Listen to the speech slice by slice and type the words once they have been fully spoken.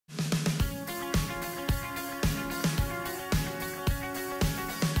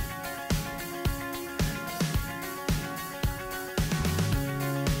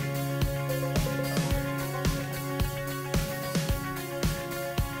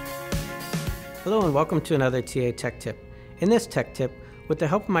Hello and welcome to another TA Tech Tip. In this Tech Tip, with the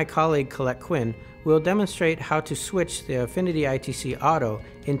help of my colleague Colette Quinn, we'll demonstrate how to switch the Affinity ITC Auto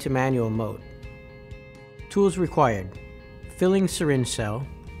into manual mode. Tools required: filling syringe cell,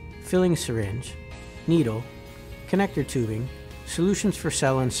 filling syringe, needle, connector tubing, solutions for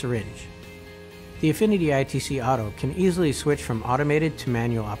cell and syringe. The Affinity ITC Auto can easily switch from automated to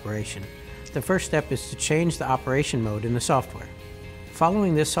manual operation. The first step is to change the operation mode in the software.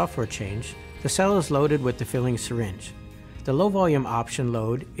 Following this software change, the cell is loaded with the filling syringe. The low volume option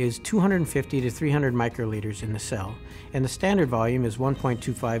load is 250 to 300 microliters in the cell, and the standard volume is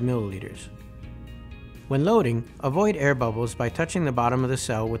 1.25 milliliters. When loading, avoid air bubbles by touching the bottom of the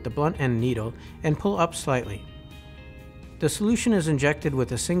cell with the blunt end needle and pull up slightly. The solution is injected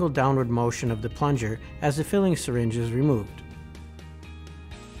with a single downward motion of the plunger as the filling syringe is removed.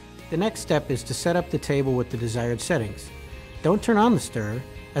 The next step is to set up the table with the desired settings. Don't turn on the stirrer,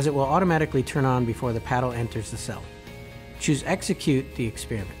 as it will automatically turn on before the paddle enters the cell. Choose Execute the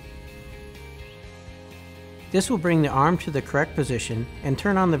experiment. This will bring the arm to the correct position and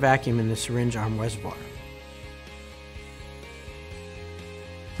turn on the vacuum in the syringe arm reservoir.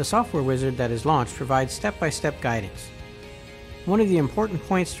 The software wizard that is launched provides step-by-step guidance. One of the important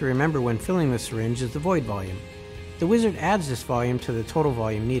points to remember when filling the syringe is the void volume. The wizard adds this volume to the total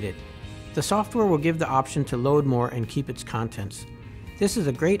volume needed. The software will give the option to load more and keep its contents. This is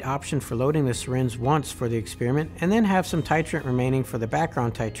a great option for loading the syringe once for the experiment and then have some titrant remaining for the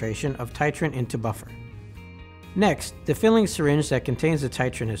background titration of titrant into buffer. Next, the filling syringe that contains the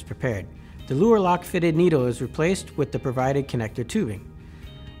titrant is prepared. The luer lock fitted needle is replaced with the provided connector tubing.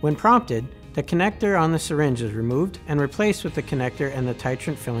 When prompted, the connector on the syringe is removed and replaced with the connector and the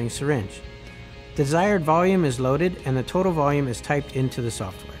titrant filling syringe. The desired volume is loaded and the total volume is typed into the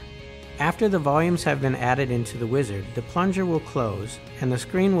software. After the volumes have been added into the wizard, the plunger will close and the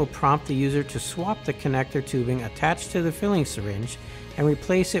screen will prompt the user to swap the connector tubing attached to the filling syringe and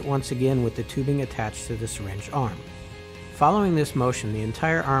replace it once again with the tubing attached to the syringe arm. Following this motion, the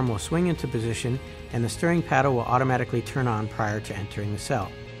entire arm will swing into position and the stirring paddle will automatically turn on prior to entering the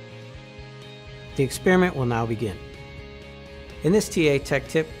cell. The experiment will now begin. In this TA Tech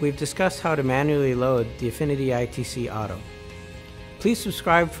Tip, we've discussed how to manually load the Affinity ITC Auto. Please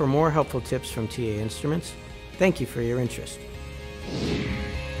subscribe for more helpful tips from TA Instruments. Thank you for your interest.